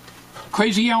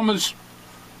Crazy Elmer's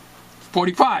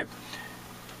 45.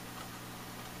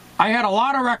 I had a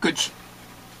lot of records.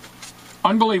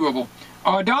 Unbelievable.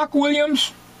 Doc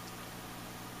Williams,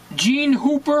 Gene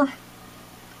Hooper,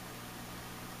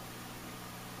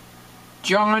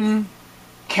 John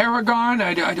Carrigan,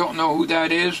 I don't know who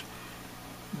that is,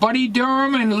 Buddy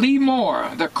Durham, and Lee Moore,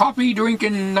 the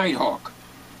coffee-drinking Nighthawk.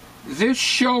 This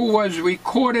show was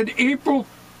recorded April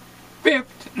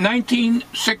 5th,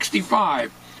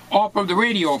 1965, off of the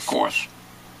radio, of course.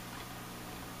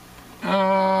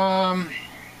 The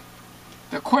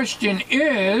question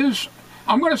is,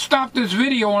 I'm going to stop this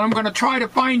video and I'm going to try to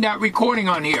find that recording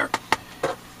on here.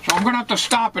 So I'm going to have to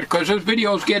stop it, because this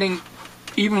video is getting,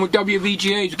 even with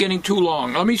WVGA, is getting too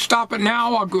long. Let me stop it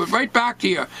now. I'll go right back to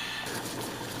you.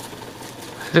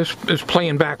 This is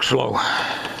playing back slow,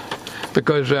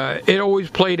 because it always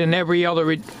played in every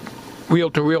other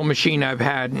reel-to-reel machine I've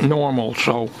had normal.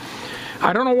 So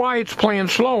I don't know why it's playing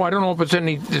slow. I don't know if it's in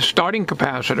the starting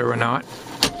capacitor or not.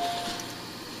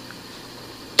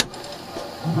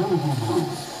 Baby blue,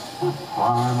 the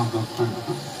prime of the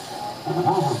season. For the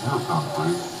love of your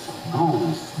country, go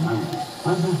Navy.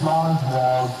 This is Lawrence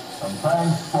Ward, and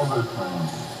thanks for listening.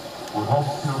 We hope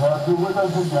to have you with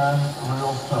us again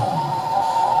real soon.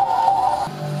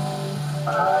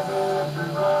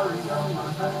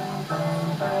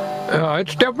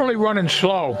 It's definitely running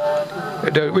slow.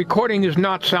 The recording is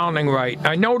not sounding right.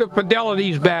 I know the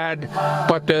fidelity's bad,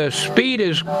 but the speed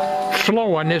is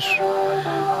slow on this.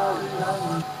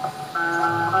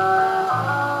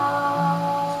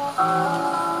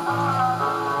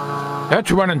 That's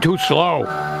running too slow.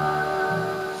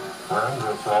 Friends,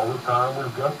 that's all the time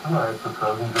we've got tonight for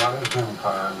Cousin Johnny's Hymn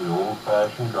Time, the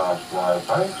old-fashioned gospel.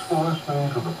 Thanks for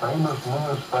listening to the famous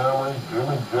Lewis family,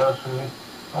 Jimmy Jesse,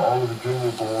 all the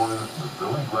Virginia boys, the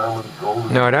Billy Graham,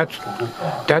 Golden. No, that's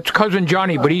Cousin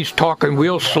Johnny, but he's talking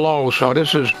real slow, so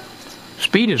this is,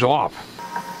 speed is off.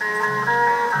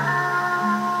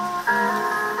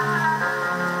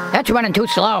 That's running too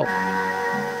slow.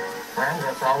 Friends,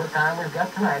 that's all the time we've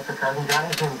got tonight for Cousin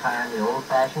Johnny's Hymn Time, the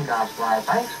old-fashioned gospel.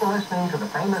 Thanks for listening to the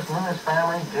famous Lewis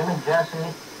family, Jimmy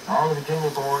Jesse, all the Virginia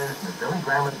boys, the Billy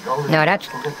Graham, Golden. No, that's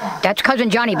Cousin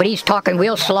Johnny, but he's talking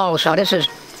real slow, so this is,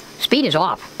 speed is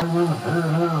off. Here is a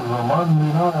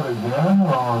Monday night again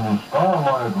on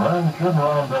Starlight Ranch and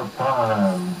Roundup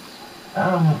Time.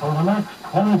 And for the next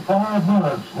 25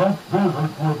 minutes, let's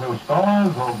visit with the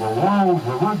stars of the world's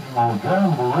original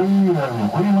jamboree in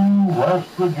Wheeling, West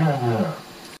Virginia.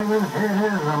 Here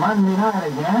is a Monday night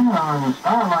again on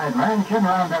Starlight Ranch and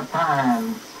Roundup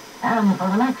Time. And for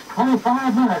the next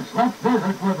 25 minutes, let's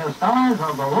visit with the stars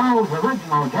of the world's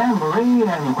original jamboree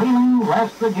in Wheeling,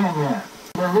 West Virginia.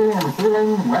 Jamboree in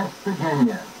Wheeling, West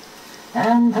Virginia.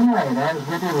 And tonight, as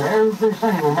we do every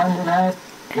single Monday night,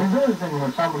 we're visiting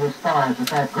with some of the stars at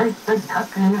that great big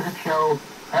country music show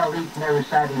held each and every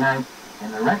Saturday night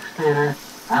in the Rex Theater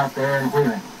out there in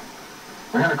Wheeling.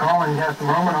 We're going to call in just a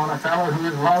moment on a fellow who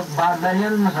is loved by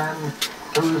millions and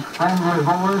whose friendly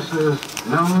voice is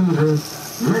known to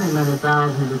many, many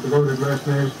thousands of devoted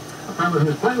listeners. A fellow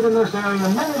who's played in this area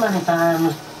many, many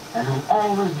times and who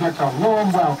always gets a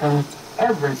warm welcome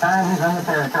every time he's on the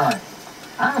territory.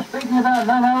 I'm speaking about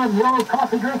none other than the old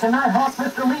coffee-drinking nighthawk,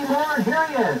 Mr. Lee Moore, and here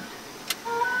he is.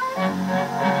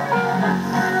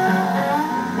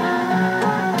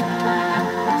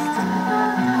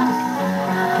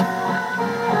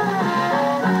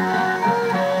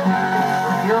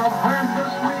 You've heard the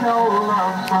sweet old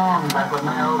love song that would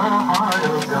melt a heart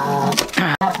of gold.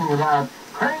 Talking about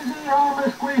Crazy Old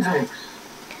Miss Squeezix,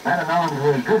 better known to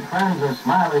his good friends as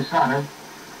Smiley Sutter,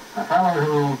 a fellow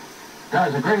who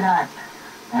does a great act.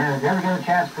 And if you ever get a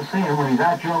chance to see him when he's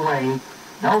out your way,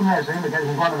 don't miss him because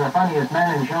he's one of the funniest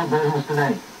men in show business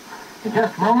today. In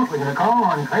just a moment, we're going to call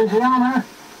on Crazy Elmer.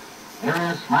 Here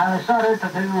is Smiley Sutter to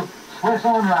do Swiss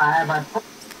on Rye. But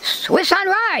Swiss on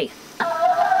Rye.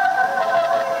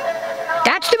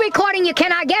 That's the recording you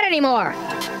cannot get anymore.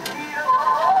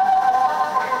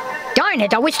 Darn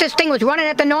it, I wish this thing was running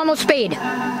at the normal speed.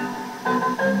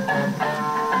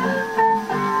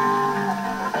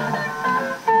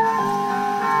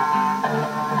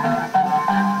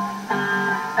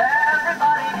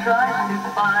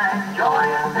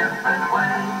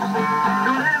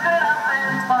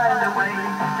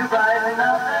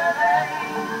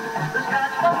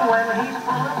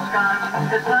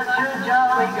 Is such a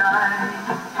jolly guy,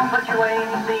 but you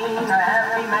ain't seen a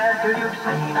happy man till you've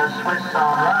seen a Swiss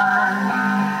on Rye.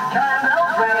 Chime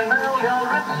bells ring, little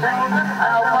children sing,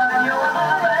 how fine you're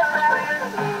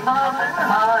living. Mom and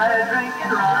high,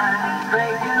 drinking rye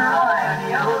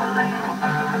and yodeling.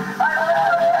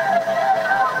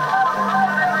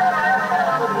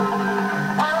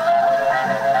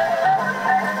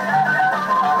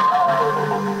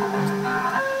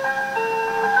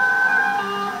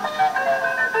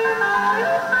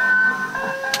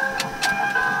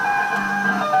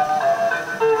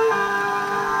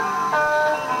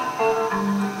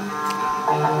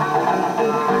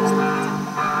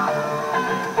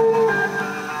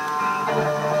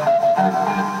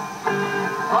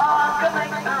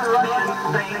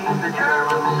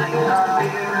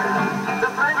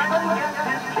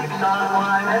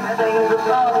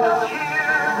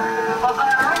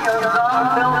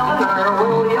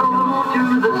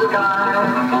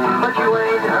 But you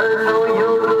ain't heard no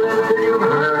yodeling till you've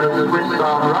heard a Swiss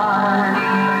on Rye.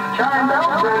 Chime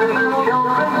bells ring, little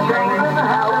children sing,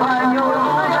 how fine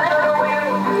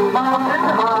yodeling. Mountain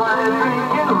high,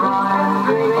 drinking rye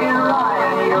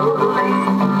and yodeling.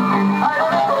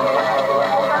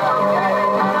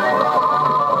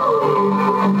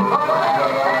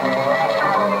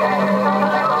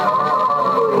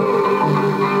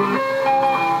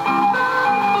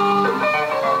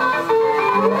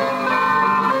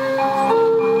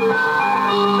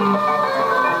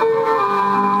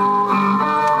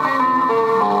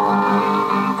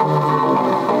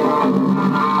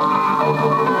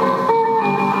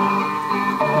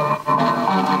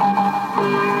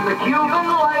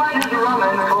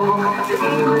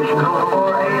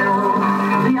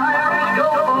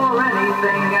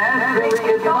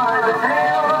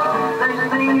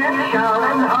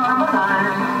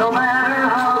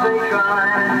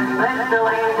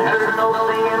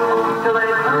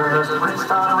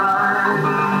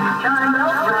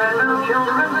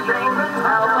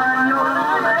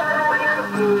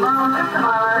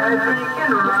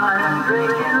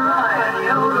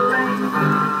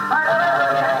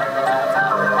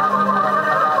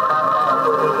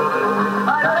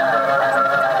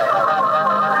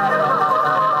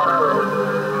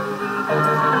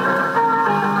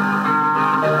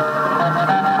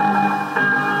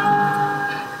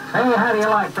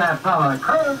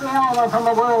 Crazy Elmer from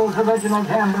the world's original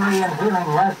jamboree in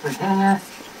Wheeling, West Virginia.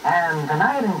 And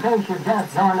tonight, in case you've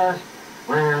just joined us,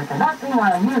 we're conducting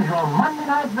our usual Monday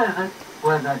night visit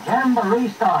with the Jamboree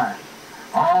Stars.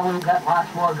 Oh, we've got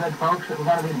lots more good folks that we're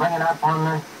going to be bringing up on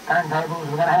the turntables.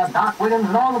 We're going to have Doc Williams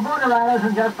and all the border riders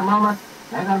in just a moment.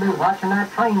 They're going to be watching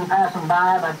that train passing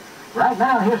by, but right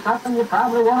now, here's something you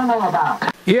probably want to know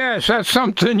about. Yes, that's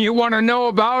something you want to know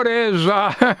about is,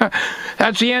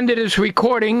 that's the end of this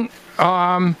recording.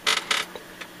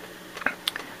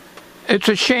 It's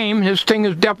a shame. This thing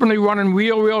is definitely running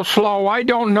real slow. I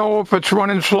don't know if it's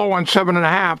running slow on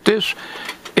 7.5. This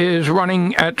is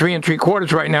running at 3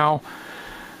 3/4 right now.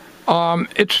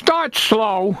 It starts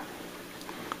slow,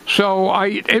 so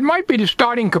it might be the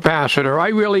starting capacitor. I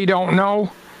really don't know,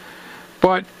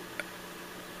 but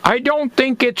I don't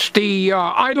think it's the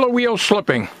idler wheel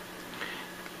slipping.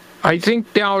 I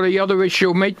think now the other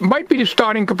issue might be the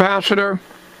starting capacitor.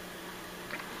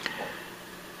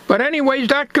 But anyways,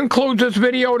 that concludes this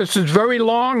video. This is very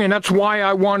long, and that's why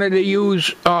I wanted to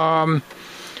use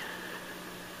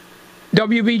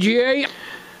WVGA.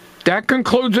 That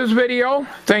concludes this video.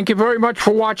 Thank you very much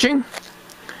for watching.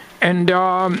 And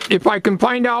if I can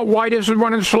find out why this is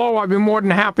running slow, I'd be more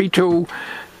than happy to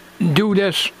do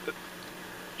this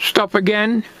stuff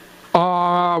again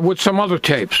with some other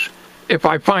tapes, if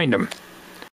I find them.